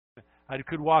I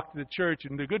could walk to the church.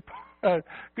 And the good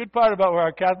part about where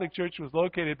our Catholic church was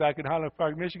located back in Highland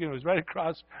Park, Michigan, was right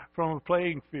across from a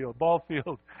playing field, ball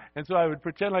field. And so I would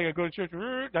pretend like I go to church.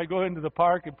 I'd go into the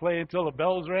park and play until the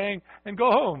bells rang and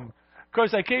go home. Of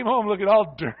course, I came home looking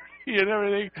all dirty and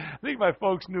everything. I think my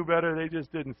folks knew better. They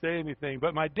just didn't say anything.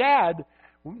 But my dad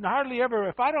hardly ever,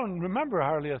 if I don't remember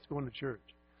hardly us going to church.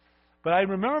 But I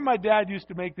remember my dad used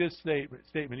to make this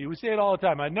statement. He would say it all the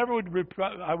time. I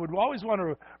would always want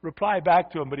to reply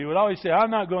back to him, but he would always say, I'm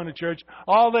not going to church.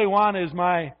 All they want is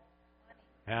my...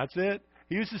 That's it.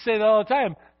 He used to say that all the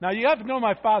time. Now, you have to know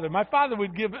my father. My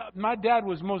dad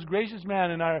was the most gracious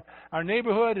man in our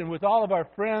neighborhood and with all of our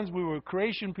friends. We were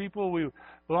Croatian people. We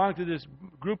belonged to this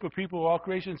group of people, all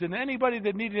Croatians. And anybody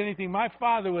that needed anything, my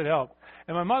father would help.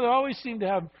 And my mother always seemed to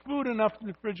have food enough in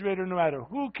the refrigerator no matter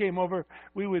who came over,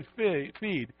 we would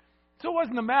feed. So it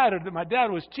wasn't a matter that my dad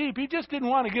was cheap. He just didn't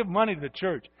want to give money to the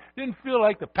church. Didn't feel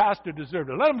like the pastor deserved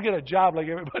it. Let him get a job like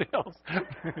everybody else.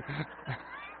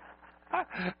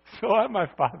 So I'm my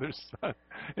father's son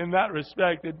in that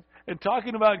respect. And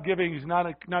talking about giving is not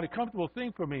a comfortable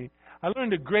thing for me. I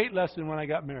learned a great lesson when I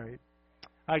got married.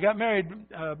 I got married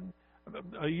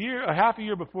half a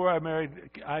year before I married.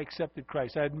 I accepted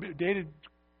Christ. I dated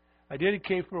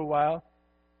Kay for a while.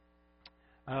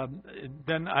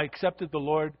 Then I accepted the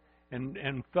Lord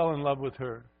and fell in love with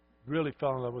her. Really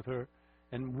fell in love with her.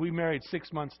 And we married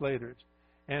 6 months later.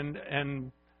 And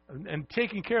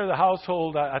taking care of the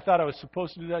household, I thought I was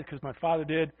supposed to do that because my father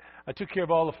did. I took care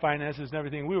of all the finances and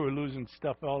everything. We were losing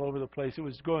stuff all over the place. It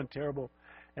was going terrible.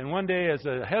 And one day, as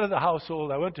the head of the household,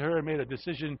 I went to her and made a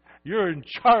decision. You're in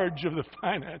charge of the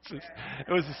finances. It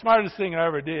was the smartest thing I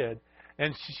ever did.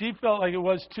 And she felt like it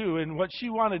was too. And what she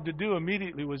wanted to do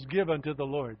immediately was give unto the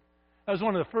Lord. That was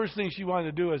one of the first things she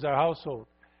wanted to do as our household.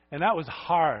 And that was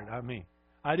hard on me.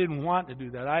 I didn't want to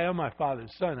do that. I am my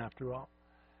father's son, after all.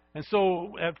 And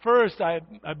so at first I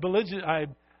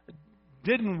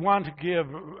didn't want to give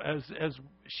as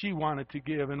she wanted to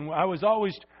give. And I was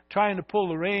always trying to pull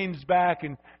the reins back,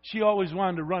 and she always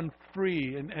wanted to run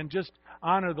free and just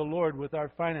honor the Lord with our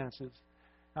finances.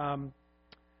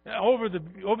 Over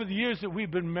the years that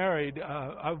we've been married,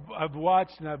 I've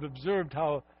watched and I've observed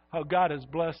how God has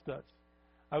blessed us.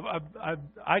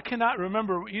 I cannot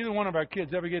remember either one of our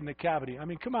kids ever getting a cavity. I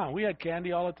mean, come on, we had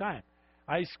candy all the time.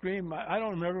 Ice cream. I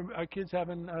don't remember our kids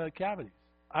having cavities.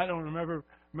 I don't remember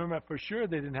for sure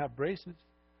they didn't have braces.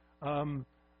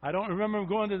 I don't remember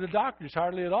going to the doctors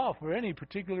hardly at all for any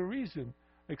particular reason.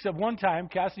 Except one time,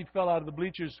 Cassie fell out of the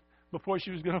bleachers before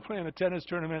she was going to play in a tennis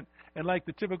tournament. And like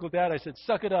the typical dad, I said,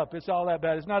 suck it up. It's all that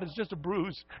bad. It's just a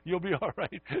bruise. You'll be all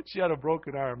right. She had a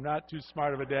broken arm. Not too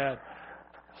smart of a dad.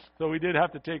 So we did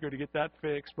have to take her to get that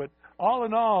fixed. But all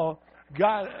in all,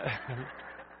 God...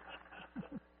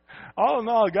 All in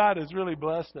all, God has really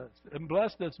blessed us and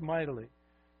blessed us mightily.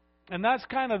 And that's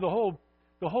kind of the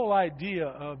whole idea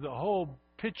of the whole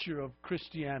picture of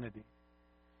Christianity.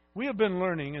 We have been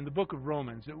learning in the book of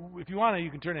Romans. If you want to,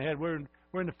 you can turn ahead. We're in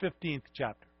the 15th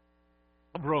chapter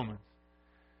of Romans.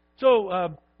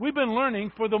 So we've been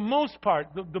learning, for the most part,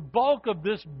 the bulk of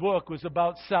this book was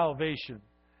about salvation.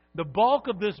 The bulk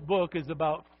of this book is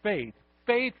about faith.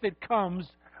 Faith that comes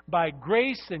by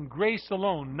grace and grace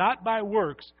alone, not by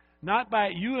works. Not by,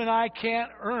 you and I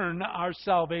can't earn our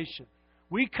salvation.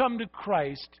 We come to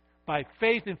Christ by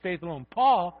faith and faith alone.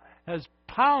 Paul has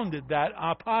pounded that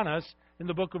upon us in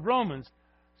the book of Romans.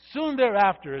 Soon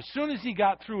thereafter, as soon as he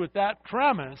got through with that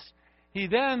premise, he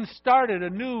then started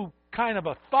a new kind of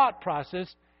a thought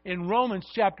process in Romans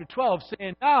chapter 12,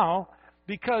 saying, now,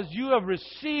 because you have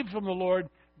received from the Lord,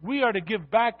 we are to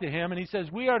give back to Him. And he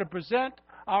says, we are to present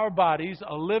our bodies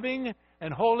a living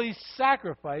and holy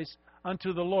sacrifice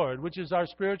unto the Lord, which is our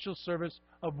spiritual service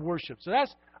of worship. So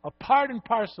that's a part and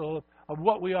parcel of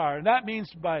what we are. And that means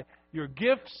by your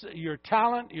gifts, your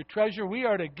talent, your treasure, we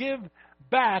are to give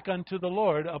back unto the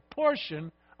Lord a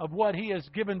portion of what He has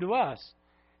given to us.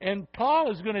 And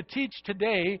Paul is going to teach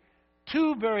today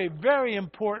two very, very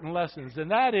important lessons, and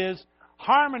that is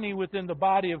harmony within the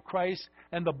body of Christ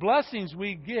and the blessings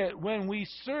we get when we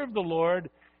serve the Lord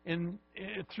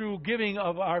through giving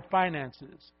of our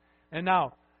finances. And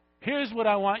now, here's what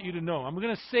I want you to know. I'm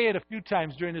going to say it a few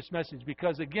times during this message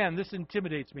because, again, this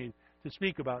intimidates me to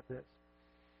speak about this.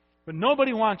 But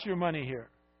nobody wants your money here.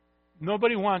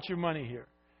 Nobody wants your money here.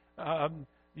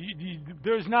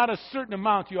 There's not a certain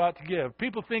amount you ought to give.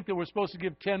 People think that we're supposed to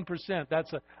give 10%.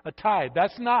 That's a tithe.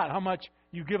 That's not how much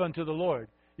you give unto the Lord.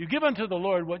 You give unto the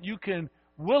Lord what you can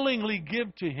willingly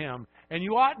give to Him. And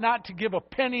you ought not to give a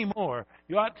penny more.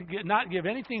 You ought to not give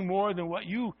anything more than what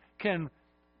you can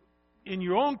in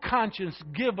your own conscience,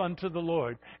 give unto the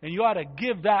Lord. And you ought to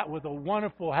give that with a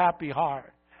wonderful, happy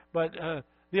heart. But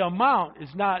the amount is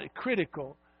not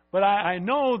critical. But I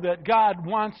know that God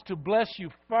wants to bless you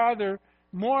farther,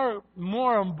 more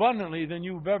abundantly than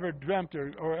you've ever dreamt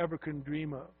or ever can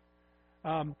dream of.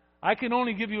 I can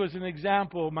only give you as an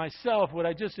example myself what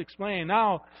I just explained.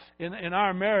 Now, in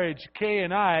our marriage, Kay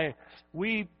and I,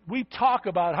 we talk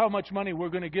about how much money we're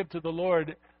going to give to the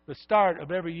Lord the start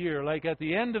of every year. Like at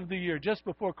the end of the year, just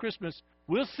before Christmas,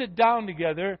 we'll sit down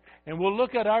together and we'll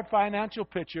look at our financial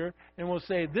picture and we'll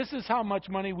say, this is how much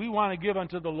money we want to give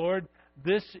unto the Lord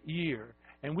this year.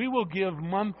 And we will give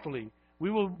monthly.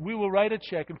 We will write a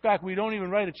check. In fact, we don't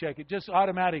even write a check. It just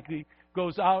automatically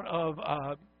goes out of,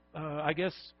 I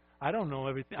guess, I don't know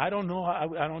everything. I don't know.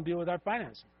 I don't deal with our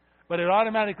finances. But it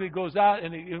automatically goes out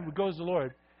and it goes to the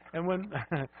Lord. And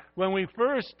when we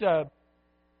first were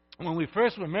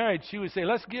married, she would say,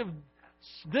 let's give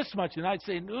this much. And I'd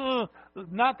say, no,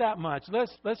 not that much.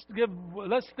 Let's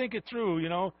think it through, you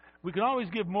know. We can always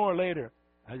give more later.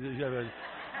 You've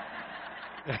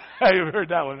heard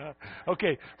that one, huh?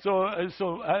 Okay, so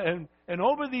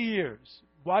over the years,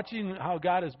 watching how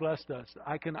God has blessed us,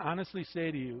 I can honestly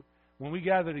say to you, when we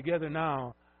gather together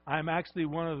now, I'm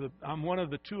one of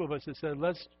the two of us that said,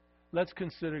 let's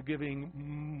consider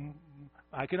giving.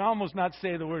 I can almost not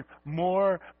say the word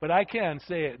more, but I can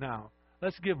say it now.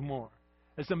 Let's give more.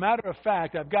 As a matter of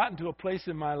fact, I've gotten to a place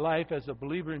in my life as a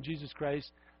believer in Jesus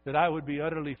Christ that I would be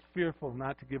utterly fearful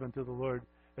not to give unto the Lord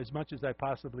as much as I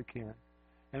possibly can.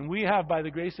 And we have, by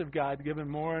the grace of God, given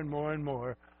more and more and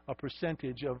more a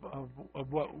percentage of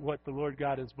what the Lord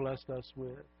God has blessed us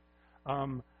with.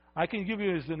 I can give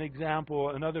you as an example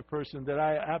another person that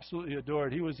I absolutely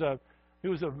adored. He was a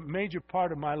major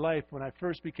part of my life when I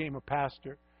first became a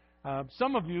pastor.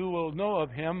 Some of you will know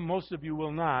of him. Most of you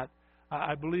will not.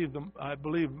 I believe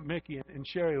Mickey and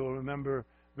Sherry will remember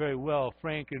very well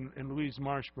Frank and Louise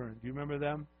Marshburn. Do you remember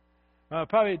them?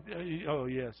 Probably. Oh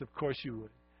yes, of course you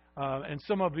would. And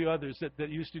some of the others that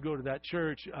used to go to that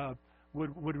church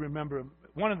would remember him.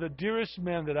 One of the dearest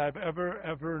men that I've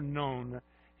ever known.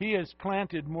 He has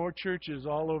planted more churches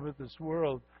all over this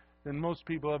world than most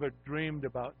people ever dreamed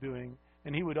about doing.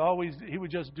 And he would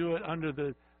just do it under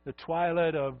the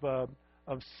twilight of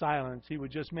silence. He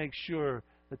would just make sure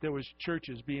that there was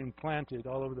churches being planted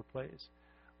all over the place.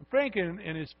 Frank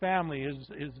and his family,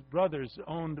 his brothers,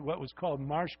 owned what was called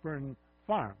Marshburn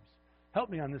Farms.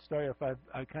 Help me on this story if I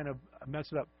kind of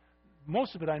mess it up.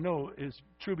 Most of it I know is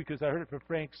true because I heard it from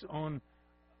Frank's own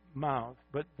mouth.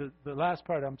 But the last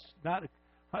part I'm not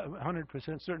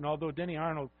 100% certain, although Denny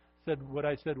Arnold said what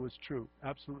I said was true,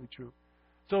 absolutely true.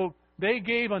 So they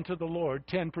gave unto the Lord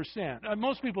 10%.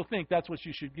 Most people think that's what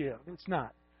you should give. It's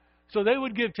not. So they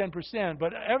would give 10%,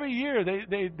 but every year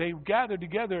they gathered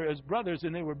together as brothers,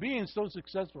 and they were being so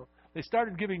successful. They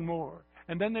started giving more,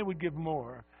 and then they would give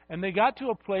more. And they got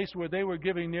to a place where they were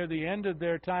giving near the end of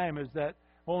their time as that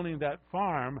owning that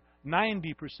farm,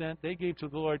 90%. They gave to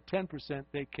the Lord, 10%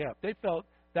 they kept. They felt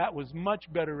that was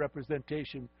much better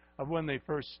representation of when they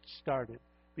first started,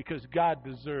 because God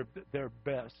deserved their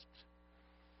best.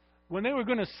 When they were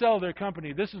going to sell their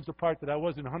company, this is the part that I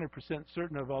wasn't 100%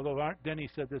 certain of, although Aunt Denny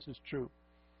said this is true.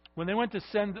 When they went to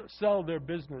sell their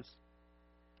business,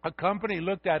 a company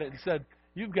looked at it and said,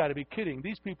 you've got to be kidding.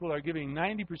 These people are giving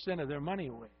 90% of their money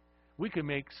away. We could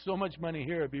make so much money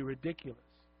here, it would be ridiculous.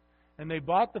 And they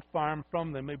bought the farm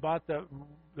from them. They bought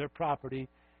their property.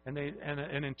 And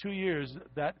in 2 years,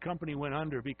 that company went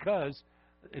under because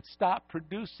it stopped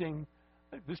producing.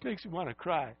 This makes me want to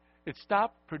cry. It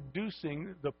stopped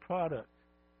producing the product.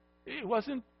 It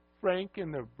wasn't Frank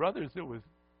and their brothers that was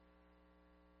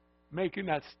making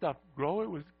that stuff grow. It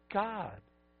was God.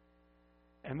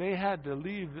 And they had to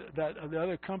leave. The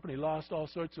other company lost all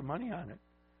sorts of money on it.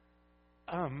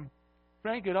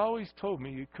 Frank had always told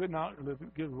me you could not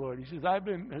give the Lord. He says,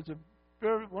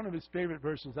 one of his favorite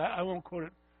verses. I won't quote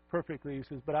it perfectly. He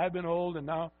says, but I've been old and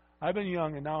now I've been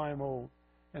young and now I'm old,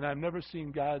 and I've never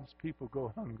seen God's people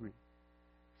go hungry.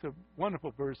 It's a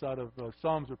wonderful verse out of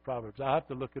Psalms or Proverbs. I'll have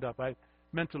to look it up. I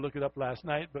meant to look it up last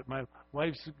night, but my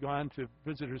wife's gone to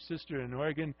visit her sister in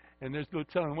Oregon, and there's no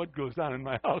telling what goes on in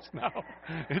my house now.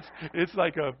 It's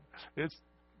not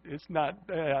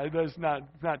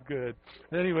good.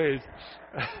 Anyways,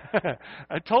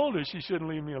 I told her she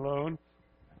shouldn't leave me alone.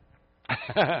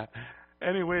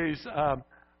 Anyways,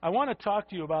 I want to talk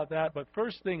to you about that, but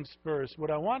first things first, what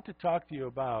I want to talk to you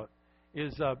about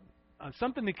is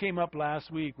something that came up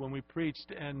last week when we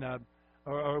preached,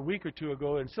 or a week or two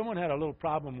ago, and someone had a little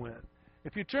problem with.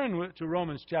 If you turn to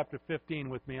Romans chapter 15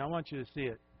 with me, I want you to see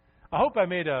it. I hope I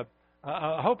made a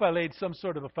I hope I laid some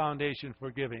sort of a foundation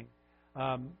for giving.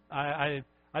 I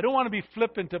don't want to be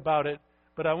flippant about it,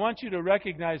 but I want you to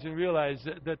recognize and realize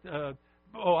that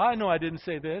I know I didn't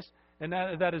say this, and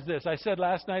that is this. I said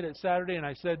last night at Saturday, and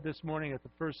I said this morning at the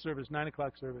first service, 9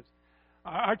 o'clock service,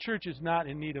 our church is not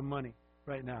in need of money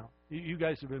right now. You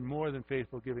guys have been more than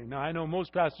faithful giving. Now, I know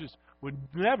most pastors would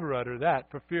never utter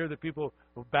that for fear that people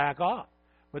will back off.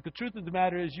 But the truth of the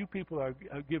matter is you people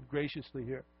give graciously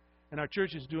here, and our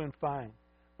church is doing fine.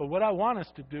 But what I want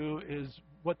us to do is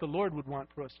what the Lord would want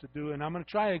for us to do, and I'm going to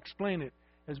try to explain it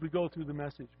as we go through the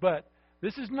message. But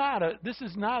this is not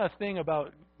a thing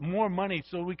about more money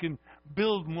so we can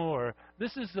build more.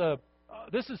 This is a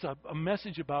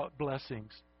message about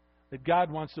blessings that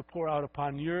God wants to pour out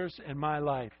upon yours and my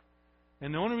life.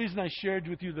 And the only reason I shared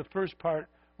with you the first part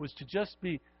was to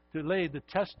lay the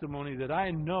testimony that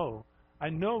I know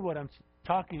what I'm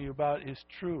talking to you about is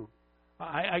true.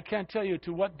 I can't tell you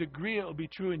to what degree it will be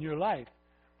true in your life,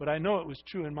 but I know it was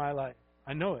true in my life.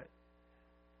 I know it.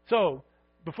 So,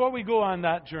 before we go on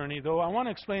that journey, though, I want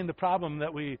to explain the problem that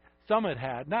some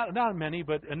had. Not many,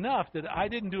 but enough that I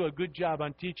didn't do a good job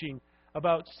on teaching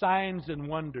about signs and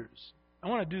wonders. I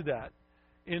want to do that.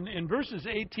 In verses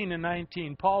 18 and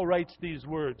 19, Paul writes these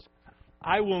words,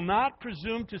 I will not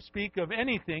presume to speak of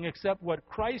anything except what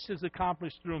Christ has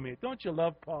accomplished through me. Don't you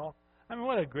love Paul? I mean,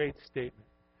 what a great statement.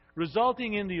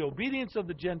 Resulting in the obedience of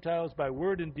the Gentiles by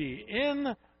word and deed.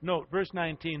 Note, verse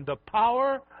 19, the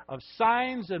power of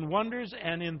signs and wonders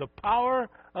and in the power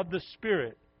of the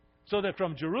Spirit. So that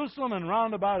from Jerusalem and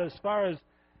round about as far as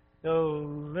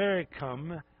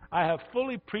Illyricum, I have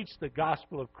fully preached the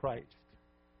gospel of Christ.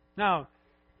 Now,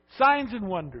 signs and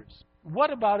wonders.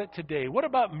 What about it today? What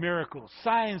about miracles,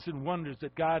 signs and wonders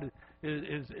that God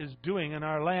is doing in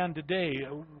our land today?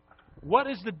 What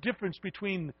is the difference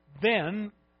between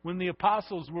then, when the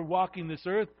apostles were walking this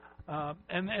earth,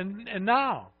 and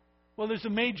now? Well, there's a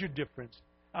major difference.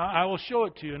 I will show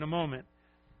it to you in a moment.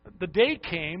 The day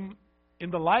came in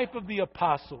the life of the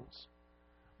apostles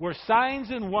where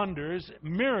signs and wonders,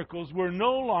 miracles, were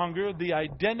no longer the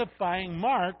identifying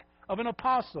mark of an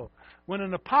apostle. When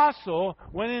an apostle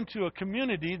went into a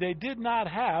community, they did not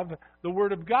have the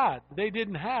Word of God. They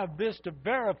didn't have this to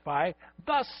verify,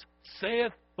 thus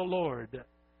saith the Lord.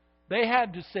 They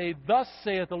had to say, thus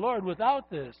saith the Lord,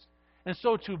 without this. And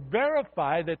so to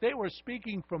verify that they were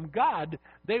speaking from God,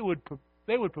 they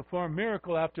would perform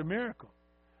miracle after miracle.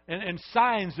 And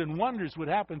signs and wonders would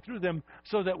happen through them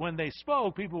so that when they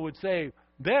spoke, people would say,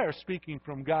 they're speaking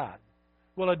from God.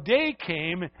 Well, a day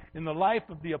came in the life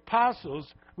of the apostles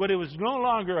when it was no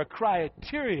longer a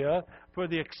criteria for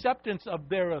the acceptance of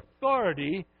their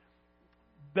authority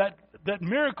that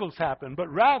miracles happened,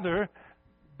 but rather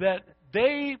that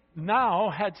they now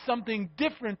had something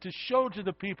different to show to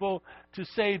the people to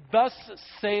say, thus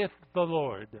saith the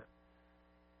Lord.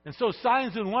 And so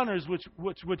signs and wonders,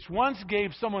 which once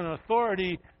gave someone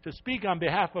authority to speak on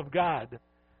behalf of God,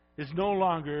 is no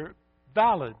longer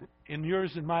valid in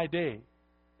yours and my day.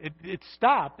 It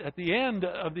stopped at the end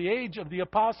of the age of the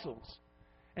apostles.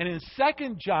 And in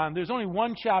 2 John, there's only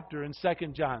one chapter in 2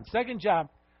 John. 2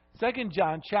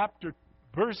 John chapter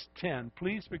verse 10.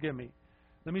 Please forgive me.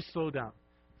 Let me slow down.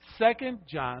 2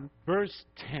 John verse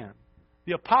 10.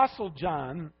 The Apostle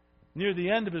John, near the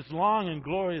end of his long and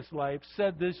glorious life,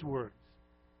 said these words.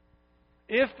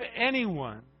 If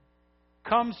anyone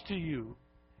comes to you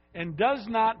and does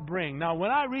not bring... Now,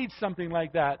 when I read something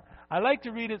like that, I like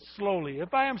to read it slowly.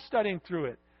 If I am studying through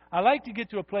it, I like to get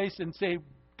to a place and say,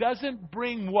 doesn't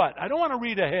bring what? I don't want to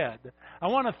read ahead. I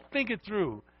want to think it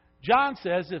through. John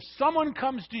says, if someone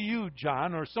comes to you,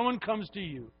 John, or someone comes to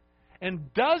you,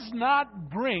 and does not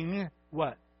bring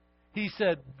what? He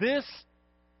said, this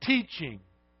teaching.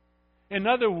 In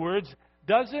other words,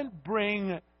 doesn't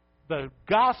bring the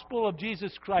gospel of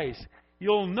Jesus Christ.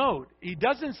 You'll note, he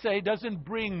doesn't say doesn't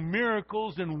bring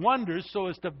miracles and wonders so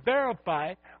as to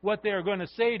verify what they are going to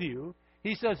say to you.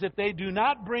 He says if they do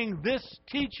not bring this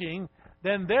teaching,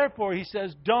 then therefore, he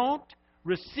says, don't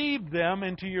receive them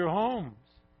into your homes.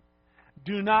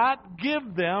 Do not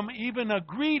give them even a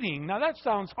greeting. Now that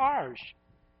sounds harsh.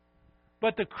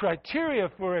 But the criteria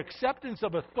for acceptance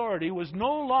of authority was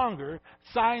no longer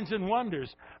signs and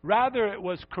wonders. Rather, it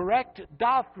was correct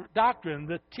doctrine.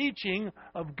 The teaching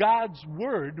of God's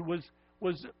Word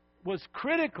was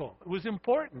critical. It was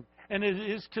important. And it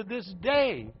is to this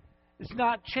day. It's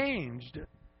not changed.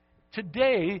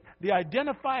 Today, the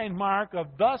identifying mark of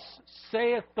thus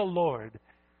saith the Lord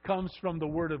comes from the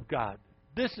Word of God.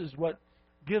 This is what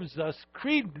gives us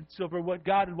credence over what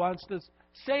God wants to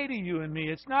say to you and me.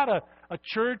 It's not a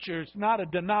church, or it's not a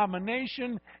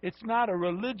denomination. It's not a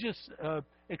religious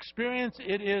experience.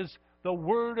 It is the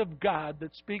Word of God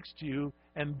that speaks to you,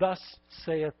 and thus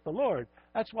saith the Lord.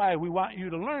 That's why we want you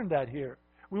to learn that here.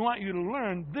 We want you to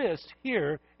learn this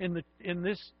here in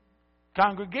this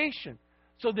congregation,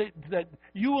 so that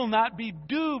you will not be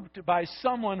duped by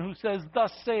someone who says,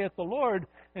 thus saith the Lord,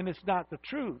 and it's not the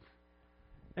truth.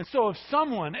 And so if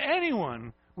someone,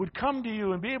 anyone, would come to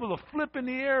you and be able to flip in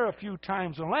the air a few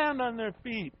times and land on their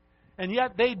feet, and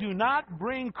yet they do not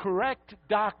bring correct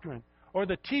doctrine or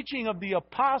the teaching of the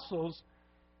apostles,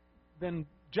 then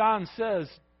John says,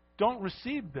 don't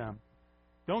receive them.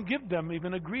 Don't give them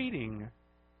even a greeting.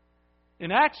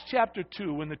 In Acts chapter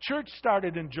 2, when the church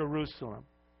started in Jerusalem,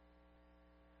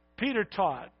 Peter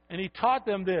taught, and he taught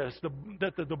them this,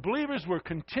 that the believers were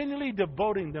continually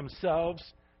devoting themselves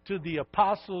to the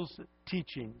apostles'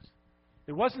 teachings.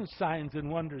 It wasn't signs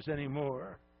and wonders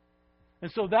anymore.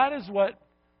 And so that is what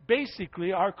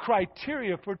basically our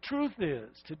criteria for truth is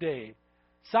today.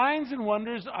 Signs and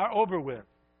wonders are over with,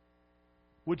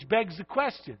 which begs the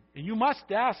question, and you must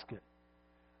ask it,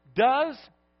 does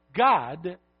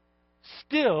God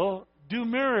still do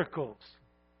miracles?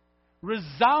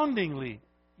 Resoundingly,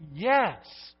 yes.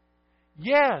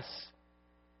 Yes.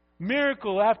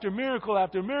 Miracle after miracle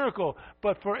after miracle.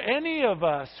 But for any of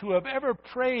us who have ever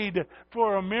prayed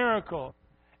for a miracle,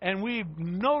 and we've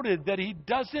noted that He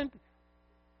doesn't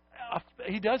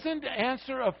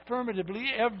answer affirmatively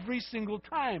every single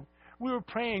time. We were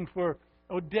praying for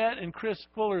Odette and Chris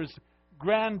Fuller's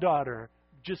granddaughter,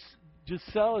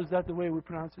 Giselle, is that the way we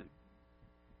pronounce it?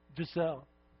 Giselle.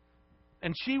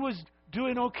 And she was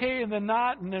doing okay and then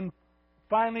not, and then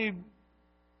finally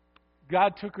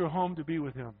God took her home to be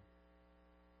with Him.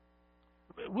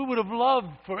 We would have loved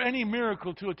for any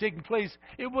miracle to have taken place.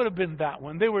 It would have been that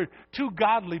one. They were two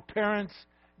godly parents,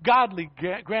 godly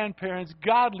grandparents,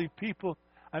 godly people.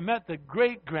 I met the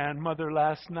great-grandmother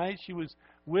last night. She was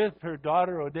with her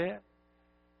daughter, Odette.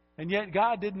 And yet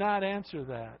God did not answer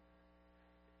that.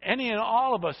 Any and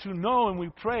all of us who know and we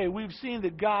pray, we've seen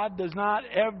that God does not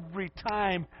every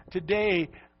time today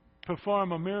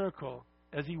perform a miracle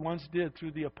as He once did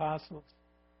through the apostles.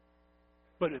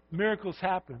 But miracles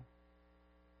happen.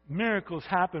 Miracles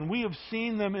happen. We have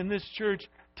seen them in this church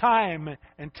time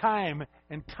and time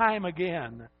and time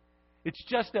again. It's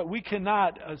just that we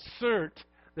cannot assert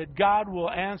that God will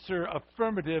answer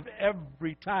affirmative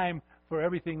every time for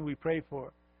everything we pray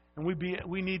for. And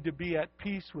we need to be at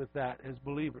peace with that as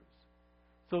believers.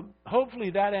 So hopefully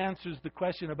that answers the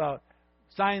question about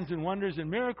signs and wonders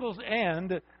and miracles,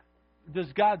 and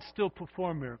does God still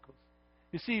perform miracles?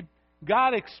 You see,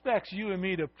 God expects you and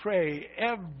me to pray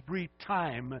every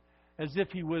time as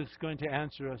if He was going to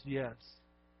answer us yes.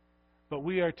 But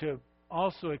we are to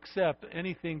also accept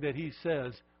anything that He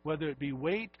says, whether it be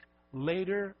wait,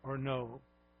 later, or no.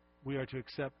 We are to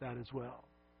accept that as well.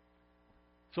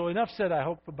 So enough said, I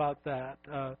hope, about that.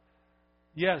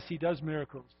 Yes, He does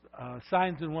miracles.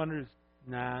 Signs and wonders,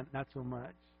 nah, not so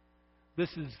much.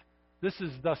 This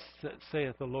is thus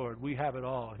saith the Lord. We have it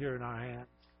all here in our hands.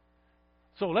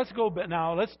 So let's go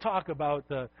now. Let's talk about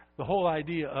the whole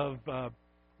idea of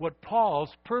what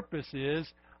Paul's purpose is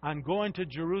on going to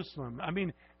Jerusalem. I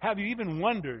mean, have you even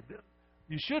wondered?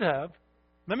 You should have.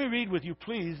 Let me read with you,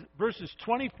 please, verses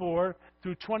 24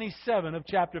 through 27 of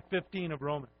chapter 15 of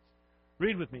Romans.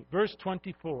 Read with me. Verse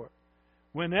 24.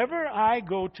 Whenever I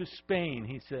go to Spain,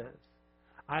 he says,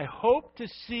 I hope to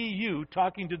see you,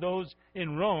 talking to those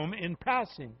in Rome, in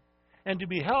passing, and to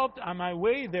be helped on my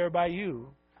way there by you,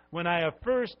 when I have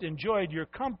first enjoyed your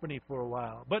company for a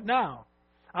while. But now,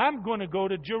 I'm going to go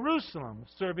to Jerusalem,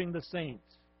 serving the saints.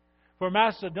 For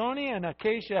Macedonia and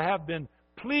Achaia have been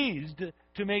pleased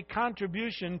to make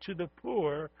contribution to the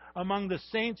poor among the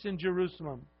saints in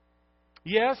Jerusalem.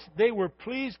 Yes, they were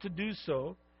pleased to do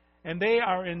so, and they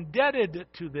are indebted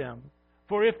to them.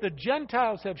 For if the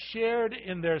Gentiles have shared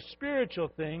in their spiritual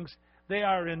things, they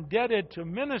are indebted to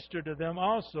minister to them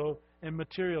also in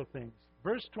material things.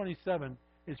 Verse 27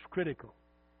 is critical.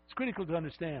 It's critical to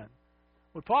understand.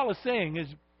 What Paul is saying is,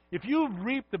 if you've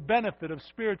reaped the benefit of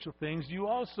spiritual things, you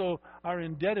also are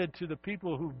indebted to the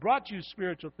people who brought you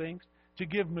spiritual things to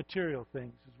give material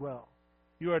things as well.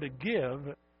 You are to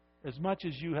give as much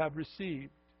as you have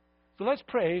received. So let's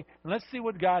pray, and let's see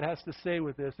what God has to say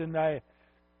with this. And I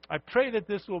pray that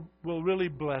this will really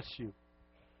bless you.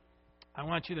 I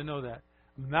want you to know that.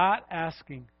 I'm not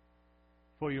asking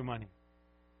for your money.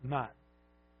 I'm not.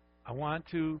 I want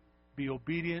to be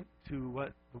obedient to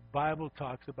what the Bible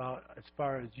talks about as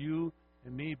far as you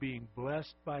and me being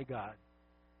blessed by God,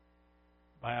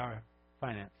 by our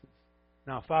finances.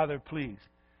 Now, Father, please,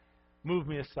 move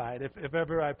me aside. If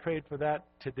ever I prayed for that,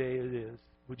 today it is.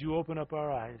 would you open up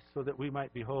our eyes so that we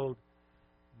might behold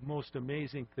most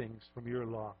amazing things from your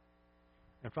law.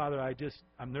 And Father,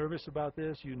 I'm nervous about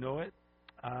this. You know it.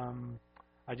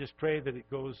 I just pray that it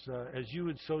goes as you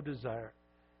would so desire,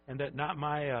 and that not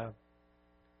my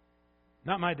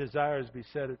desires be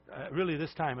said really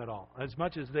this time at all. As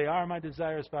much as they are my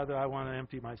desires, Father, I want to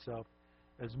empty myself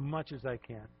as much as I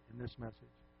can in this message.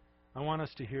 I want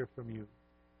us to hear from you.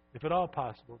 If at all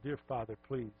possible, dear Father,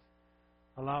 please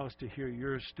allow us to hear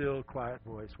your still, quiet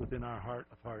voice within our heart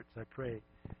of hearts, I pray.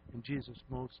 In Jesus'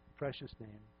 most precious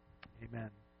name, amen.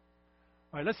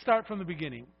 All right, let's start from the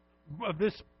beginning of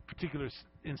this particular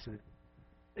incident.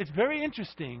 It's very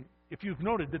interesting, if you've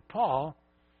noted, that Paul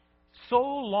so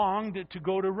longed to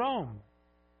go to Rome.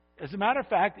 As a matter of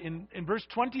fact, in verse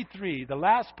 23, the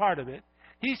last part of it,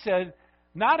 he said,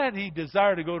 not that he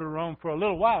desired to go to Rome for a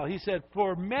little while. He said,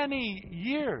 for many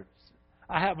years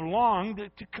I have longed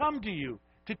to come to you,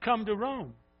 to come to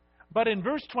Rome. But in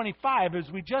verse 25, as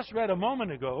we just read a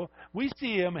moment ago, we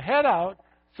see him head out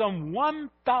some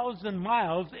 1,000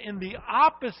 miles in the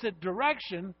opposite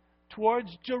direction towards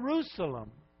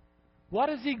Jerusalem. What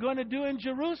is he going to do in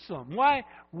Jerusalem?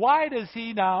 Why does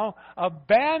he now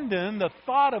abandon the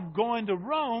thought of going to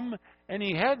Rome and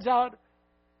he heads out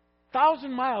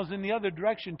 1,000 miles in the other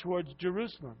direction towards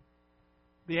Jerusalem?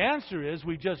 The answer is,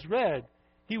 we just read,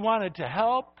 he wanted to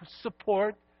help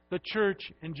support the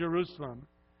church in Jerusalem.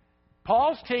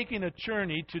 Paul's taking a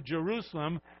journey to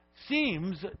Jerusalem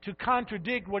seems to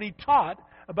contradict what he taught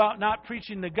about not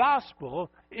preaching the gospel,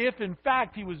 if in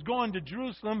fact he was going to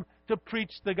Jerusalem to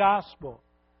preach the gospel.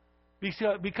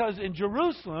 Because in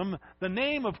Jerusalem, the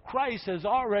name of Christ has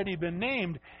already been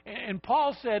named. And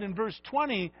Paul said in verse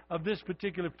 20 of this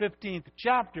particular 15th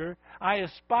chapter, I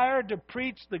aspire to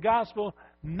preach the gospel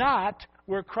not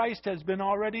where Christ has been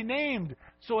already named,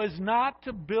 so as not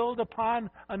to build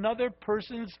upon another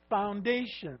person's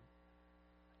foundation.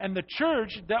 And the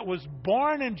church that was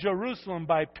born in Jerusalem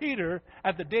by Peter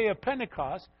at the day of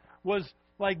Pentecost was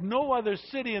like no other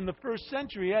city in the first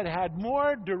century. It had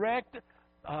more direct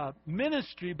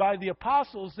ministry by the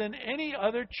apostles than any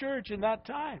other church in that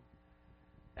time.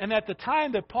 And at the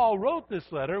time that Paul wrote this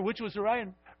letter, which was right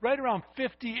around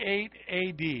 58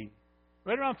 A.D.,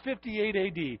 right around 58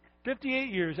 A.D.,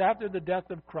 58 years after the death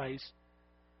of Christ,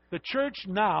 the church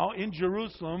now in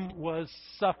Jerusalem was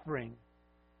suffering.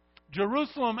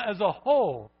 Jerusalem as a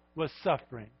whole was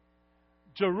suffering.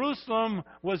 Jerusalem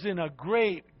was in a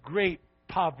great, great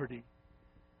poverty.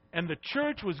 And the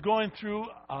church was going through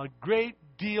a great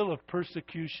deal of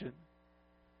persecution.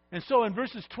 And so in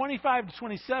verses 25 to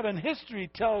 27, history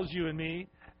tells you and me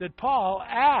that Paul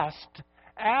asked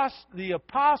the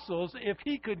apostles if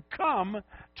he could come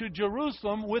to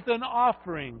Jerusalem with an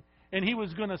offering. And he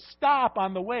was going to stop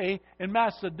on the way in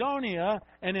Macedonia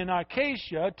and in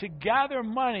Achaia to gather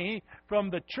money from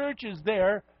the churches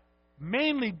there,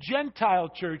 mainly Gentile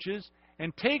churches,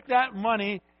 and take that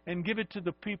money and give it to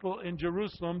the people in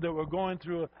Jerusalem that were going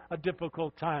through a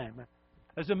difficult time.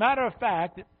 As a matter of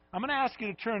fact, I'm going to ask you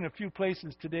to turn a few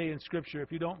places today in Scripture,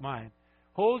 if you don't mind.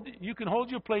 You can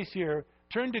hold your place here.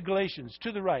 Turn to Galatians,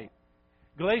 to the right.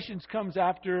 Galatians comes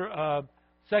after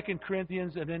 2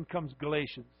 Corinthians, and then comes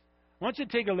Galatians. I want you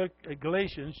to take a look at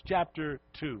Galatians chapter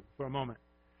 2 for a moment.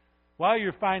 While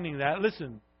you're finding that,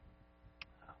 listen.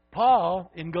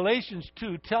 Paul, in Galatians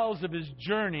 2, tells of his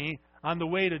journey on the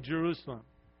way to Jerusalem.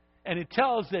 And it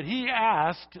tells that he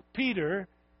asked Peter,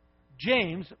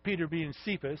 James, Peter being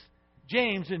Cephas,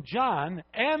 James and John,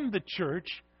 and the church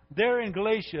there in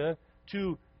Galatia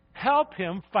to help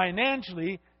him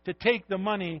financially to take the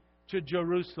money to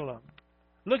Jerusalem.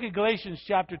 Look at Galatians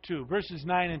chapter 2, verses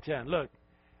 9 and 10. Look.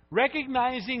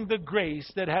 Recognizing the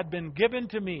grace that had been given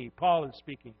to me, Paul is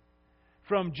speaking,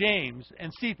 from James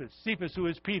and Cephas who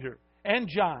is Peter, and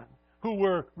John, who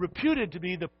were reputed to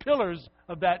be the pillars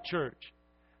of that church.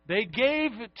 They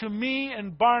gave to me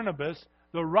and Barnabas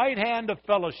the right hand of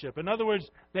fellowship. In other words,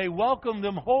 they welcomed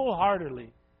them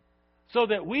wholeheartedly, so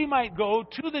that we might go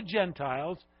to the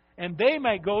Gentiles and they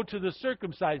might go to the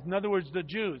circumcised. In other words, the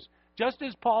Jews. Just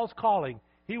as Paul's calling,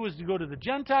 he was to go to the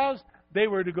Gentiles, they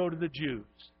were to go to the Jews.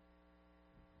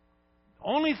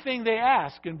 Only thing they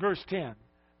ask in verse 10,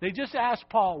 they just asked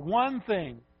Paul one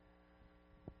thing.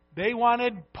 They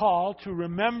wanted Paul to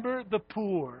remember the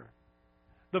poor,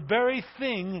 the very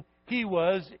thing he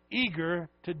was eager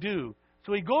to do.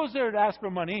 So he goes there to ask for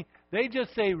money. They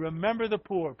just say, remember the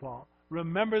poor, Paul.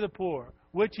 Remember the poor,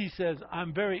 which he says,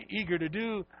 I'm very eager to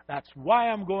do. That's why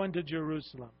I'm going to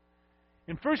Jerusalem.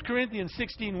 In 1 Corinthians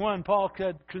 16:1, Paul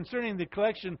said concerning the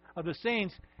collection of the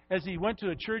saints, as he went to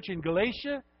a church in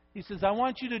Galatia, he says, I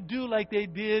want you to do like they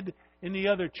did in the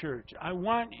other church. I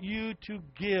want you to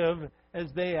give as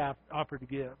they offer to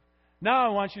give. Now I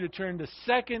want you to turn to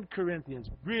 2 Corinthians.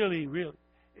 Really,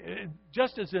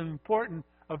 just as important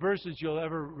a verse as you'll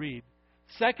ever read.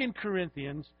 2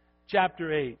 Corinthians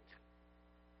chapter 8.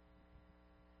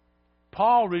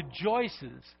 Paul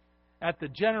rejoices at the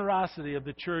generosity of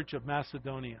the church of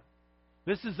Macedonia.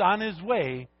 This is on his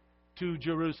way to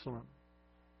Jerusalem.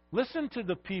 Listen to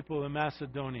the people in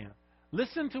Macedonia.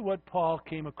 Listen to what Paul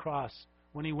came across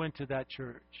when he went to that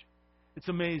church. It's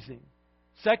amazing.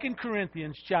 2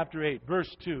 Corinthians chapter 8,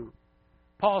 verse 2.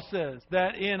 Paul says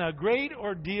that in a great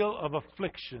ordeal of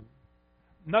affliction,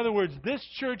 in other words, this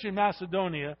church in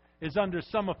Macedonia is under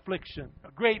some affliction,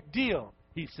 a great deal,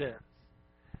 he says.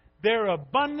 Their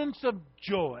abundance of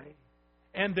joy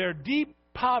and their deep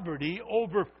poverty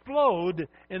overflowed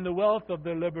in the wealth of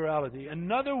their liberality.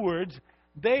 In other words,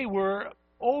 they were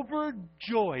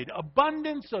overjoyed,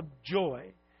 abundance of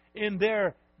joy in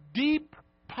their deep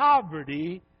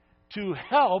poverty to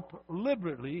help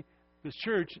liberally the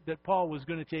church that Paul was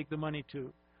going to take the money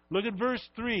to. Look at verse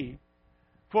 3.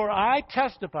 For I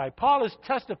testify, Paul is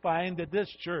testifying to this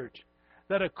church,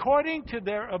 that according to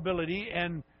their ability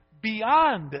and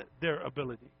beyond their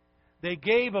ability, they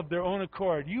gave of their own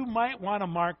accord. You might want to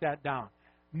mark that down.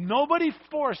 Nobody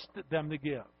forced them to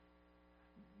give.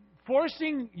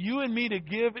 Forcing you and me to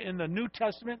give in the New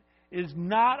Testament is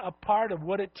not a part of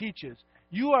what it teaches.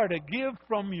 You are to give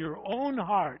from your own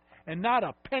heart and not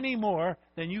a penny more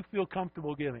than you feel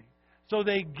comfortable giving. So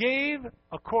they gave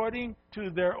according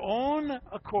to their own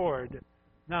accord.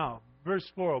 Now, verse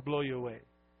 4 will blow you away.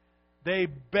 They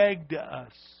begged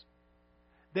us.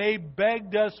 They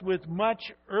begged us with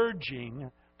much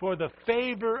urging for the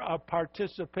favor of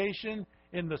participation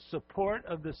in the support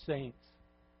of the saints.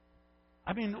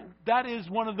 I mean, that is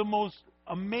one of the most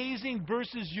amazing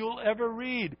verses you'll ever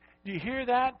read. Do you hear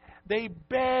that? They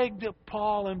begged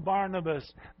Paul and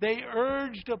Barnabas. They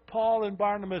urged Paul and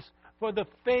Barnabas for the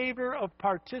favor of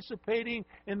participating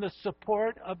in the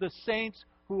support of the saints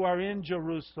who are in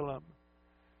Jerusalem.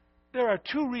 There are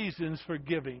two reasons for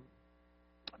giving.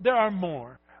 There are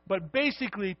more, but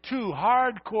basically two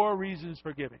hardcore reasons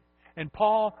for giving. And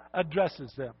Paul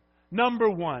addresses them.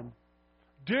 Number one,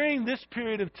 during this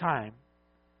period of time,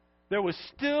 there was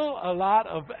still a lot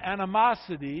of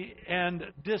animosity and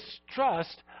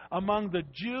distrust among the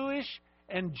Jewish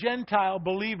and Gentile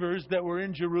believers that were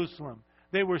in Jerusalem.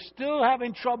 They were still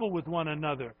having trouble with one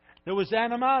another. There was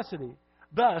animosity.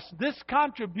 Thus, this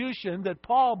contribution that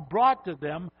Paul brought to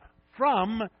them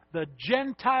from the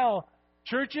Gentile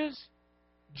churches,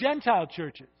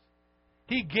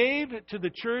 he gave to the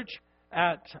church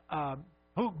at,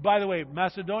 who, by the way,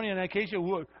 Macedonia and Achaia,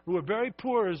 who were very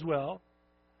poor as well,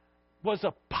 was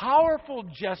a powerful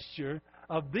gesture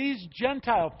of these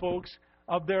Gentile folks,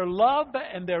 of their love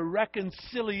and their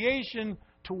reconciliation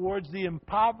towards the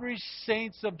impoverished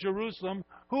saints of Jerusalem,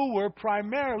 who were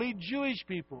primarily Jewish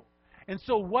people. And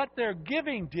so what their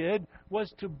giving did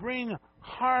was to bring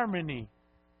harmony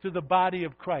to the body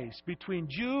of Christ between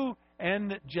Jew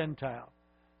and Gentile.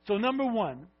 So number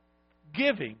one,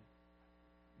 giving,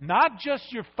 not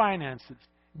just your finances,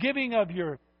 giving of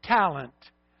your talent,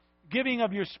 giving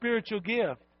of your spiritual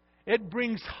gift. It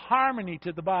brings harmony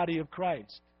to the body of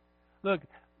Christ. Look,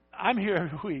 I'm here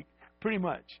every week, pretty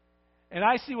much, and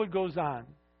I see what goes on.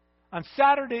 On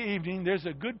Saturday evening, there's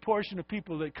a good portion of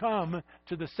people that come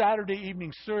to the Saturday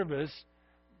evening service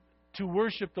to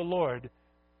worship the Lord.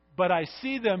 But I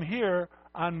see them here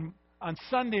on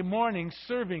Sunday morning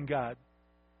serving God.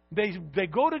 They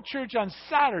go to church on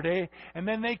Saturday, and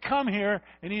then they come here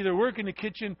and either work in the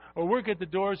kitchen or work at the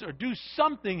doors or do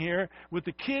something here with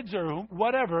the kids or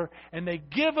whatever, and they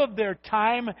give of their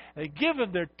time, they give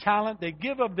of their talent, they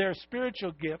give of their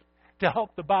spiritual gift to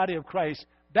help the body of Christ.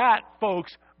 That,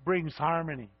 folks, brings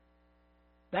harmony.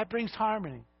 That brings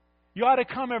harmony. You ought to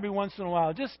come every once in a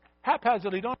while. Just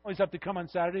haphazardly, don't always have to come on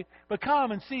Saturday, but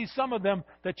come and see some of them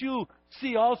that you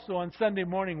see also on Sunday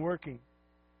morning working,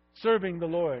 serving the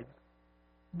Lord.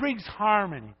 Brings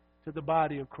harmony to the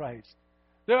body of Christ.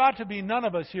 There ought to be none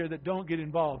of us here that don't get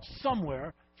involved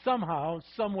somewhere, somehow,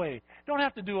 some way. Don't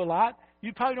have to do a lot.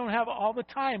 You probably don't have all the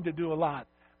time to do a lot.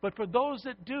 But for those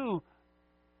that do,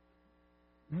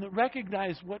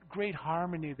 recognize what great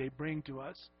harmony they bring to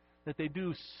us, that they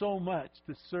do so much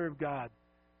to serve God.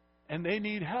 And they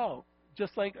need help,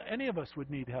 just like any of us would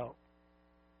need help.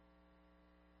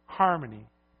 Harmony.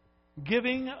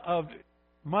 Giving of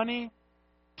money,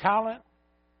 talent,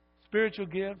 spiritual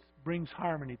gifts brings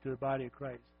harmony to the body of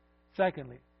Christ.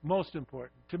 Secondly, most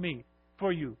important to me,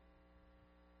 for you,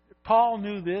 Paul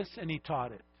knew this and he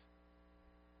taught it.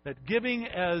 that giving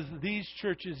as these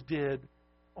churches did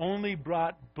only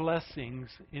brought blessings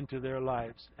into their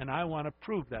lives. And I want to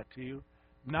prove that to you,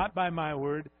 not by my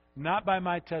word, not by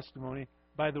my testimony,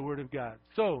 by the Word of God.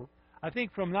 So, I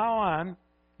think from now on,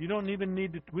 we don't even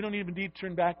need to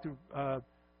turn back to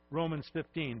Romans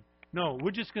 15. No,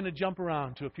 we're just going to jump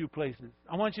around to a few places.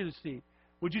 I want you to see.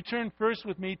 Would you turn first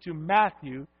with me to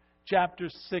Matthew chapter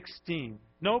 16?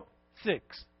 Nope,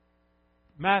 6.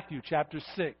 Matthew chapter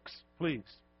 6, please.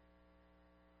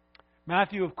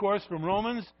 Matthew, of course, from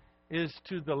Romans is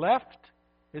to the left.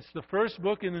 It's the first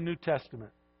book in the New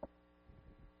Testament.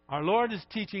 Our Lord is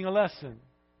teaching a lesson,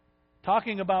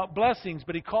 talking about blessings,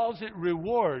 but He calls it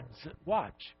rewards.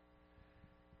 Watch.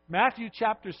 Matthew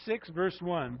chapter 6, verse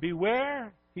 1.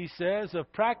 Beware, He says,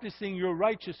 of practicing your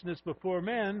righteousness before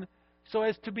men so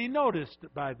as to be noticed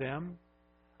by them.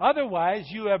 Otherwise,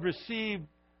 you have received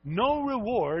no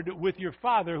reward with your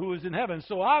Father who is in heaven.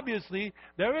 So obviously,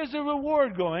 there is a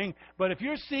reward going, but if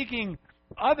you're seeking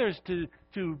others to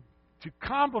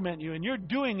compliment you and you're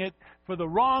doing it for the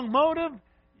wrong motive,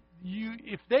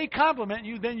 if they compliment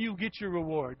you, then you get your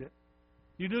reward.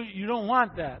 You don't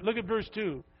want that. Look at verse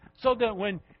 2. So that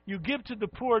when you give to the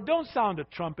poor, don't sound a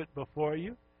trumpet before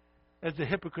you, as the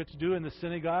hypocrites do in the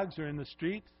synagogues or in the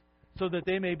streets, so that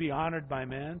they may be honored by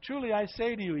men. Truly I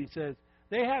say to you, he says,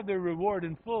 they have their reward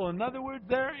in full. In other words,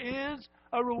 there is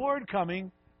a reward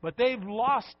coming, but they've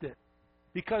lost it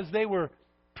because they were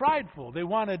prideful. They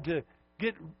wanted to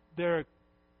get their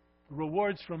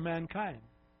rewards from mankind.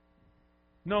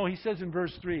 No, he says in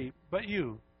verse 3, but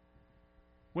you,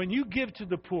 when you give to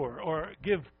the poor, or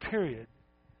give period,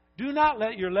 do not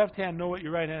let your left hand know what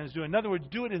your right hand is doing. In other words,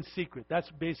 do it in secret. That's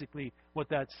basically what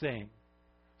that's saying.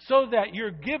 So that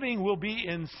your giving will be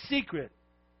in secret.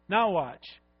 Now watch.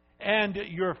 And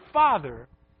your Father,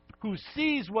 who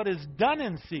sees what is done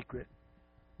in secret,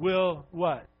 will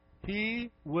what? He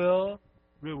will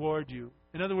reward you.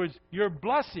 In other words, your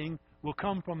blessing will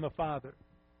come from the Father.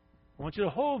 I want you to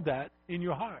hold that in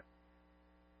your heart.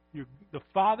 The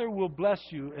Father will bless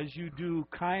you as you do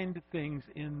kind things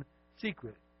in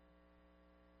secret.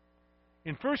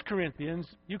 In 1 Corinthians,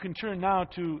 you can turn now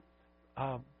to,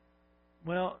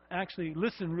 actually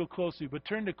listen real closely, but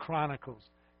turn to Chronicles.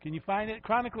 Can you find it?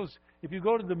 Chronicles, if you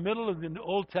go to the middle of the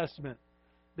Old Testament,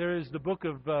 there is the book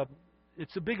of,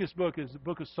 it's the biggest book, is the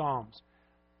book of Psalms.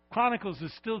 Chronicles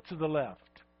is still to the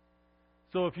left.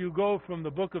 So if you go from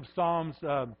the book of Psalms,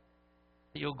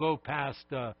 you'll go past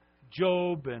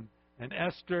Job and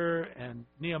Esther and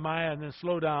Nehemiah, and then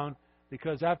slow down,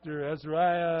 because after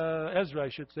Ezra, I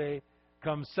should say,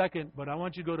 comes second. But I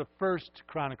want you to go to 1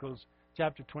 Chronicles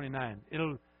chapter 29.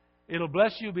 It'll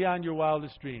bless you beyond your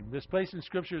wildest dream. This place in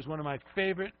Scripture is one of my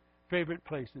favorite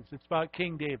places. It's about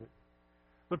King David.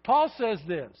 But Paul says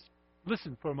this.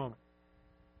 Listen for a moment.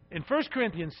 In 1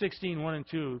 Corinthians 16, 1 and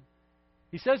 2,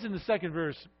 he says in the second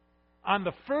verse, on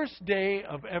the first day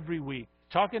of every week,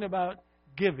 talking about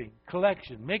giving,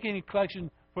 collection, making a collection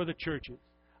for the churches.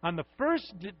 On the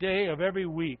first day of every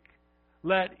week,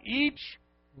 let each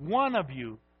one of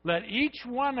you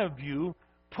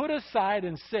put aside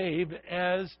and save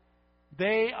as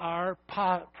they are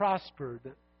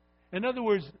prospered. In other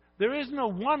words, there isn't a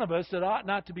one of us that ought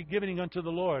not to be giving unto the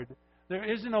Lord. There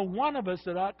isn't a one of us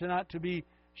that ought to not to be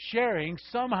sharing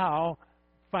somehow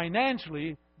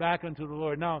financially back unto the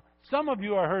Lord. Now, some of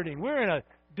you are hurting. We're in a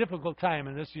difficult time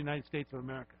in this United States of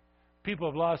America. People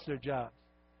have lost their jobs.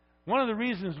 One of the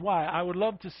reasons why I would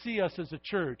love to see us as a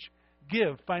church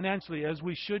give financially as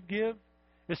we should give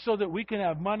is so that we can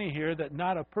have money here that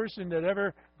not a person that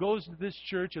ever goes to this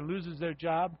church and loses their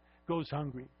job goes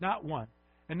hungry. Not one.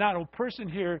 And not a person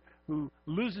here who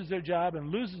loses their job and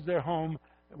loses their home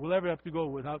will ever have to go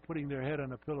without putting their head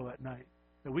on a pillow at night.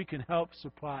 That we can help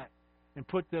supply and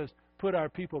put our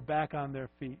people back on their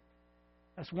feet.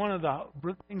 That's one of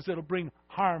the things that will bring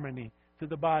harmony to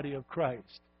the body of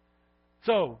Christ.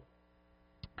 So,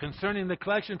 concerning the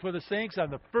collection for the saints, on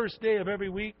the first day of every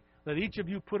week, let each of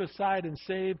you put aside and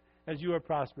save as you are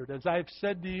prospered. As I've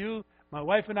said to you, my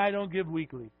wife and I don't give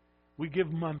weekly. We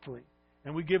give monthly.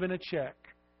 And we give in a check.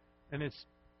 And it's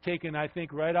taken, I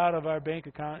think, right out of our bank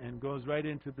account and goes right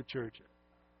into the church.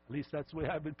 At least that's the way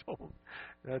I've been told.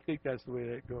 And I think that's the way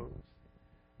that goes.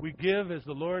 We give as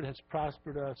the Lord has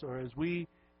prospered us, or as we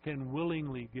can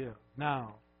willingly give.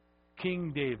 Now,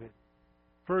 King David,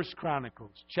 1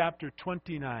 Chronicles, chapter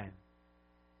 29.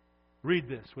 Read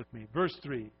this with me. Verse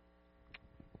 3.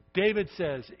 David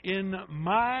says, in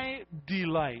my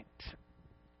delight.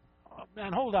 Oh,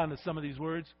 man, hold on to some of these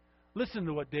words. Listen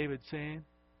to what David's saying.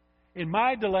 In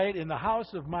my delight in the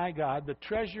house of my God, the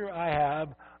treasure I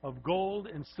have of gold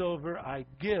and silver I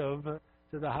give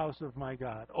to the house of my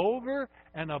God. Over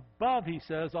and above, he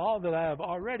says, all that I have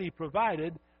already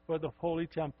provided for the holy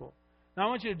temple. Now I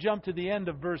want you to jump to the end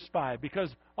of verse 5, because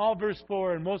all verse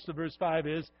 4 and most of verse 5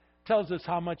 tells us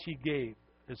how much he gave,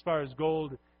 as far as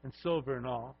gold and silver and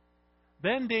all.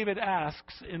 Then David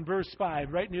asks in verse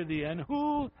 5, right near the end,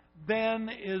 who then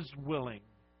is willing?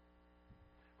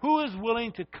 Who is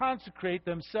willing to consecrate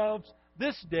themselves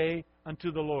this day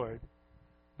unto the Lord?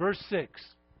 Verse 6,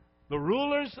 the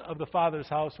rulers of the father's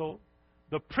household,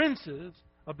 the princes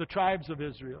of the tribes of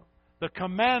Israel, the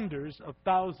commanders of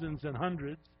thousands and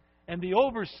hundreds, and the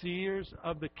overseers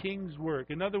of the king's work.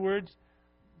 In other words,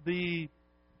 the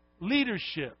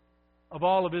leadership of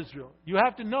all of Israel. You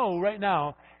have to know right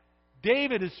now,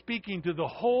 David is speaking to the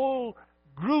whole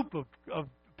group of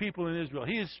people in Israel.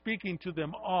 He is speaking to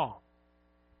them all.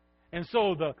 And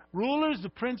so the rulers, the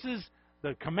princes,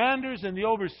 the commanders, and the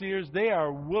overseers, they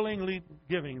are willingly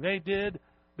giving.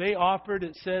 They offered,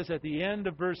 it says at the end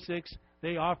of verse 6,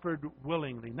 they offered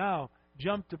willingly. Now,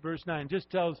 jump to verse 9. Just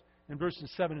tells in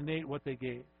verses 7 and 8 what they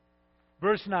gave.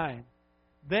 Verse 9,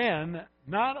 then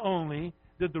not only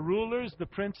did the rulers, the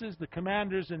princes, the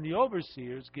commanders, and the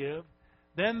overseers give,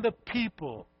 then the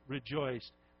people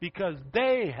rejoiced, because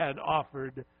they had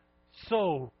offered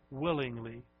so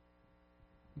willingly.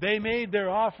 They made their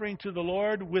offering to the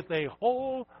Lord with a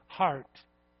whole heart,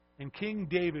 and King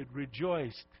David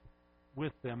rejoiced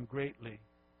with them greatly.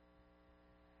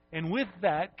 And with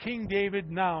that, King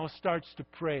David now starts to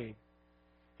pray.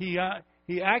 He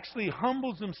actually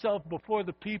humbles himself before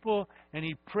the people, and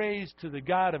he prays to the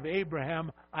God of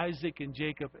Abraham, Isaac, and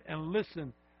Jacob. And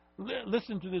listen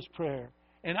to this prayer.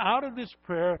 And out of this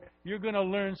prayer, you're going to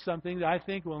learn something that I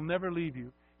think will never leave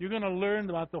you. You're going to learn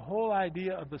about the whole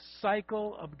idea of the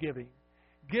cycle of giving.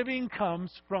 Giving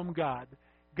comes from God.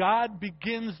 God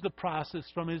begins the process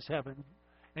from His heaven,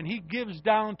 and He gives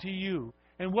down to you.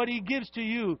 And what He gives to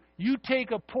you, you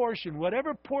take a portion,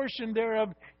 whatever portion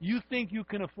thereof you think you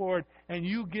can afford, and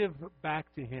you give back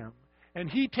to Him. And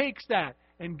He takes that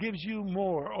and gives you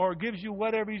more, or gives you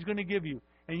whatever He's going to give you.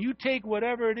 And you take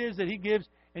whatever it is that He gives,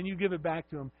 and you give it back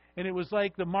to Him. And it was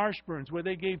like the Marshburns, where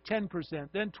they gave 10%,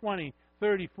 then 20,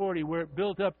 30, 40, where it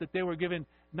built up that they were given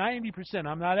 90%.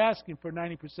 I'm not asking for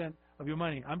 90% of your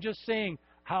money. I'm just saying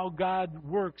how God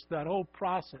works that whole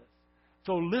process.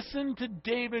 So listen to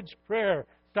David's prayer,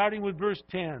 starting with verse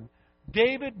 10.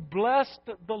 David blessed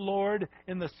the Lord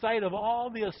in the sight of all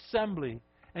the assembly.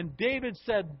 And David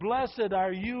said, blessed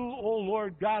are you, O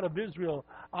Lord God of Israel,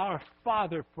 our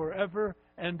Father forever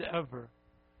and ever.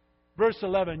 Verse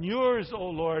 11, yours, O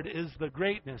Lord, is the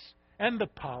greatness and the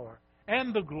power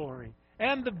and the glory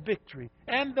and the victory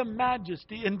and the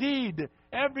majesty. Indeed,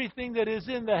 everything that is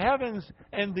in the heavens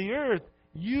and the earth,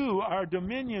 you are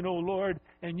dominion, O Lord,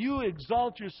 and you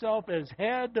exalt yourself as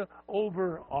head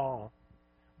over all.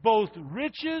 Both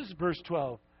riches, verse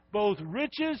 12, both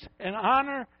riches and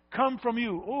honor come from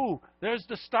you. Oh, there's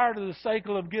the start of the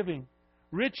cycle of giving.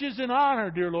 Riches and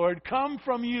honor, dear Lord, come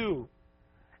from you.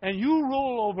 And you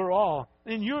rule over all.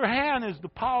 In your hand is the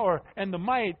power and the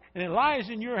might, and it lies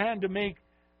in your hand to make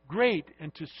great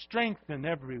and to strengthen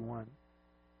everyone.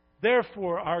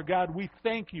 Therefore, our God, we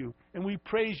thank you and we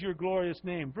praise your glorious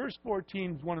name. Verse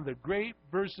 14 is one of the great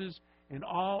verses in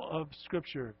all of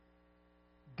Scripture.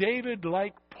 David,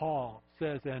 like Paul,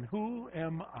 says, and who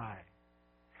am I?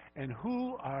 And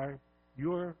who are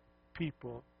your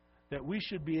people that we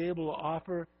should be able to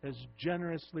offer as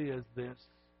generously as this?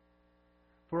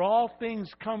 For all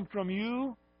things come from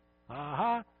you.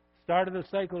 Start of the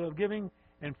cycle of giving.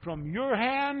 And from your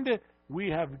hand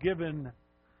we have given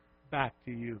back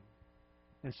to you.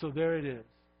 And so there it is.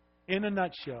 In a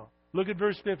nutshell. Look at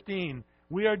verse 15.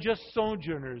 We are just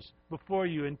sojourners before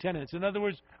you and tenants. In other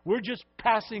words, we're just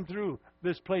passing through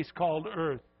this place called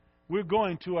earth. We're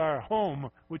going to our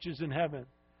home, which is in heaven,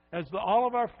 as all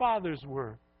of our fathers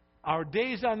were. Our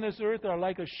days on this earth are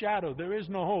like a shadow. There is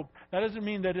no hope. That doesn't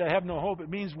mean that I have no hope. It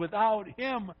means without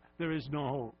Him, there is no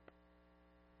hope.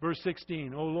 Verse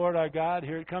 16, O Lord our God,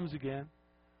 here it comes again.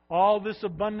 All this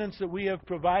abundance that we have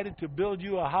provided to build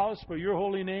you a house for your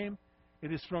holy name,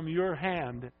 it is from your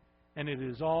hand, and it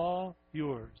is all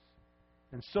yours.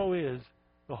 And so is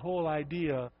the whole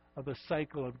idea of the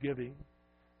cycle of giving.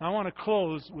 Now, I want to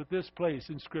close with this place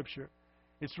in Scripture.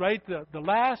 It's right, the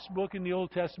last book in the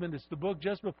Old Testament. It's the book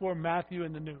just before Matthew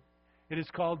in the New. It is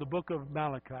called the book of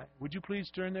Malachai. Would you please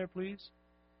turn there, please?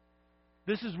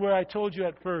 This is where I told you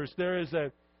at first. There is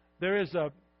a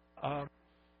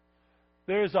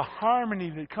harmony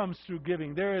that comes through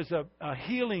giving. There is a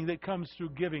healing that comes through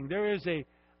giving. There is a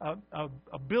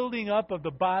building up of the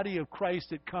body of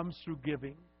Christ that comes through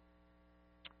giving.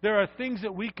 There are things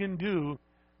that we can do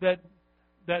that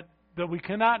we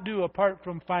cannot do apart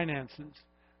from finances.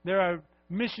 There are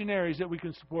missionaries that we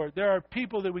can support. There are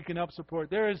people that we can help support.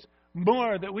 There is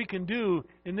more that we can do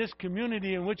in this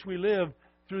community in which we live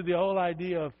through the whole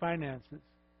idea of finances.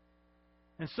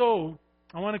 And so,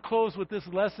 I want to close with this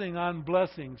lesson on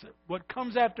blessings. What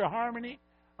comes after harmony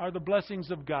are the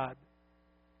blessings of God.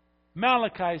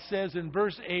 Malachi says in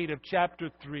verse 8 of chapter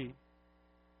 3,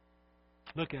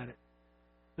 look at it.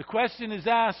 The question is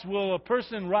asked, will a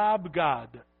person rob God?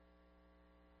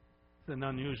 It's an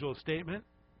unusual statement.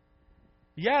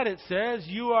 Yet it says,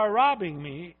 you are robbing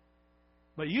me.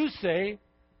 But you say,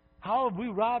 how have we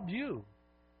robbed you?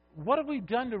 What have we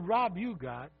done to rob you,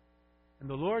 God? And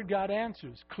the Lord God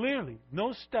answers clearly,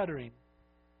 no stuttering,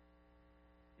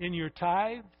 in your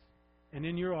tithes and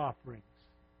in your offerings.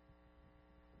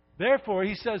 Therefore,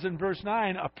 he says in verse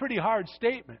 9, a pretty hard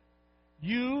statement.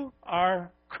 You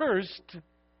are cursed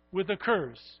with a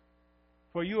curse,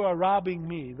 for you are robbing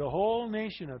me, the whole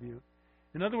nation of you.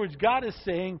 In other words, God is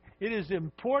saying, it is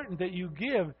important that you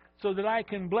give so that I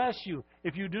can bless you.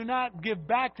 If you do not give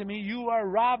back to me, you are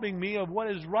robbing me of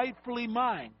what is rightfully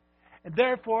mine. And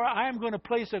therefore, I am going to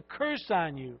place a curse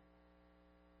on you.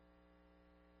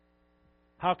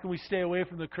 How can we stay away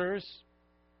from the curse?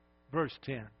 Verse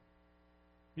 10.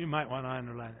 You might want to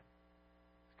underline it.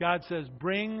 God says,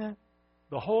 bring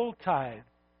the whole tithe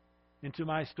into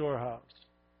my storehouse,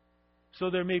 so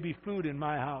there may be food in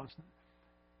my house.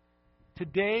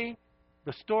 Today,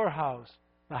 the storehouse,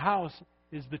 the house,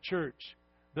 is the church,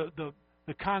 the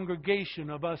congregation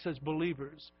of us as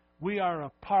believers. We are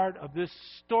a part of this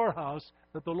storehouse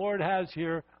that the Lord has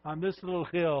here on this little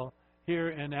hill here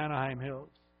in Anaheim Hills.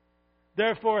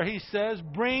 Therefore, he says,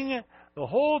 bring the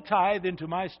whole tithe into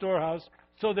my storehouse,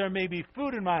 so there may be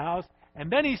food in my house.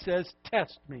 And then he says,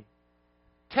 test me.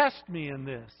 Test me in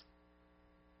this,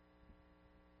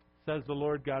 says the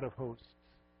Lord God of hosts.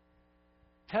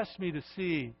 Test me to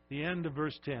see, the end of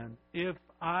verse 10, if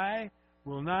I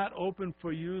will not open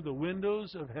for you the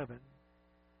windows of heaven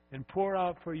and pour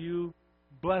out for you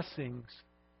blessings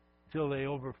till they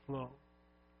overflow.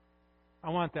 I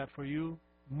want that for you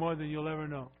more than you'll ever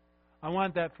know. I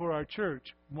want that for our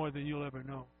church more than you'll ever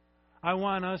know. I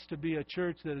want us to be a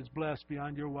church that is blessed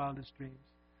beyond your wildest dreams.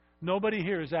 Nobody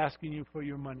here is asking you for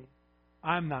your money.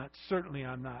 I'm not. Certainly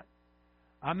I'm not.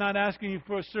 I'm not asking you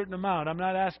for a certain amount. I'm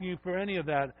not asking you for any of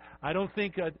that. I don't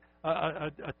think a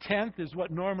tenth is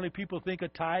what normally people think a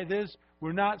tithe is.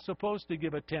 We're not supposed to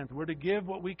give a tenth. We're to give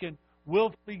what we can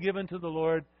willfully give unto the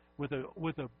Lord with a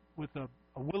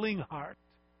willing heart.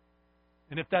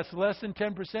 And if that's less than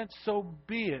 10%, so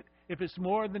be it. If it's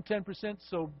more than 10%,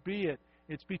 so be it.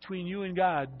 It's between you and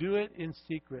God. Do it in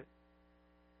secret.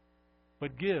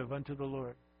 But give unto the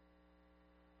Lord.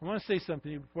 I want to say something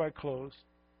to you before I close.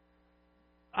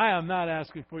 I am not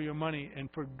asking for your money, and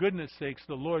for goodness sakes,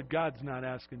 the Lord God's not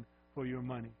asking for your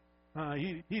money.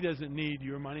 He doesn't need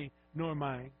your money, nor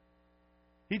mine.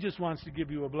 He just wants to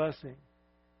give you a blessing.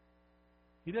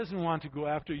 He doesn't want to go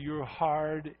after your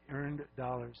hard-earned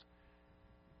dollars.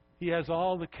 He has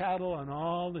all the cattle on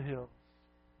all the hills.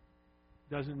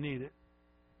 Doesn't need it.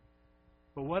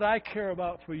 But what I care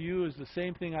about for you is the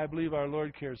same thing I believe our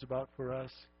Lord cares about for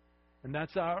us. And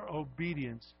that's our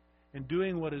obedience and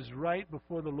doing what is right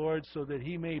before the Lord so that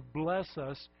He may bless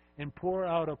us and pour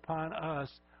out upon us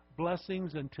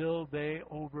blessings until they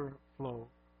overflow.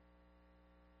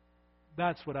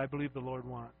 That's what I believe the Lord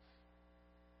wants.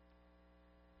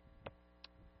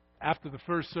 After the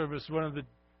first service, one of the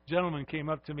gentlemen came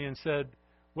up to me and said,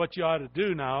 what you ought to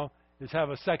do now is have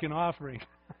a second offering.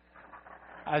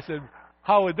 I said,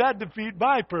 how would that defeat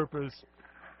my purpose?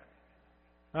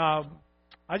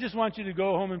 I just want you to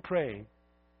go home and pray.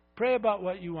 Pray about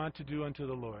what you want to do unto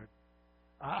the Lord.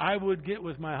 I would get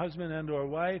with my husband and or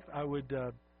wife. I would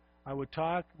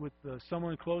talk with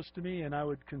someone close to me, and I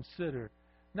would consider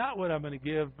not what I'm going to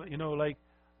give, like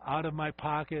out of my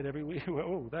pocket every week.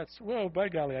 By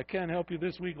golly, I can't help you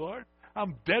this week, Lord.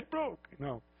 I'm dead broke.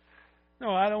 No,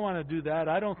 I don't want to do that.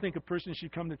 I don't think a person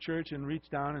should come to church and reach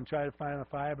down and try to find a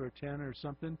 5 or a 10 or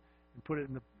something and put it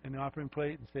in the offering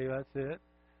plate and say, that's it.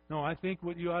 No, I think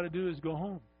what you ought to do is go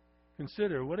home.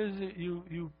 Consider, what is it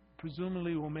you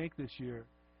presumably will make this year?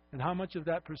 And how much of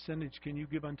that percentage can you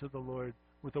give unto the Lord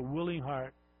with a willing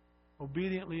heart,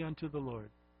 obediently unto the Lord?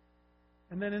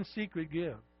 And then in secret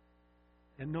give.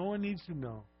 And no one needs to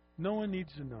know. No one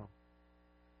needs to know.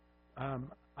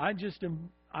 I guess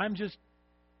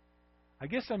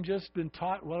I'm just been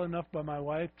taught well enough by my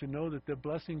wife to know that the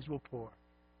blessings will pour.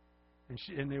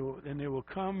 And they will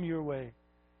come your way.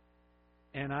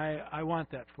 And I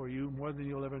want that for you more than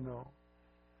you'll ever know.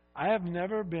 I have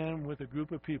never been with a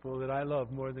group of people that I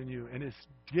love more than you, and it's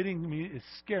scaring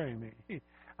me.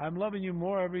 I'm loving you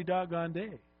more every doggone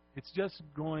day. It's just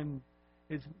going,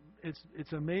 it's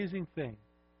an amazing thing.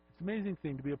 It's an amazing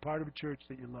thing to be a part of a church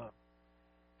that you love.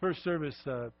 First service,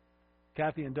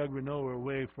 Kathy and Doug Renault were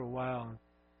away for a while,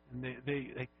 and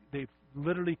they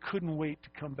literally couldn't wait to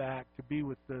come back to be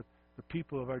with the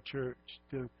people of our church,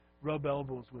 to rub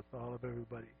elbows with all of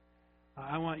everybody.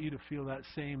 I want you to feel that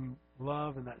same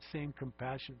love and that same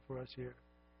compassion for us here.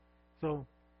 So,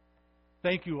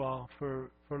 thank you all for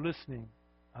listening.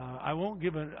 I won't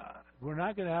give we're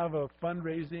not going to have a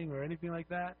fundraising or anything like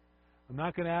that. I'm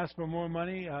not going to ask for more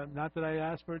money. Not that I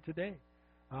asked for it today.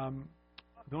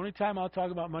 The only time I'll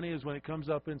talk about money is when it comes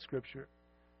up in Scripture,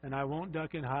 and I won't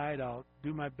duck and hide. I'll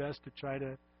do my best to try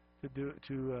to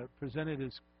present it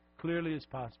as clearly as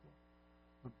possible.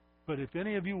 But if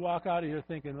any of you walk out of here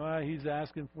thinking, well, he's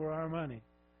asking for our money,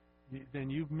 then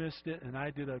you've missed it, and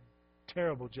I did a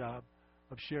terrible job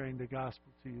of sharing the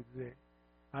gospel to you today.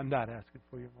 I'm not asking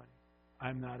for your money.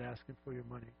 I'm not asking for your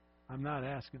money. I'm not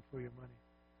asking for your money.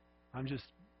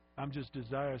 I'm just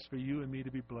desirous for you and me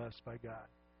to be blessed by God.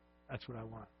 That's what I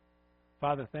want.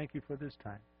 Father, thank you for this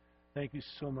time. Thank you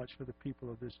so much for the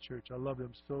people of this church. I love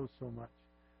them so, so much.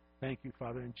 Thank you,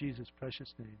 Father, in Jesus'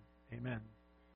 precious name. Amen.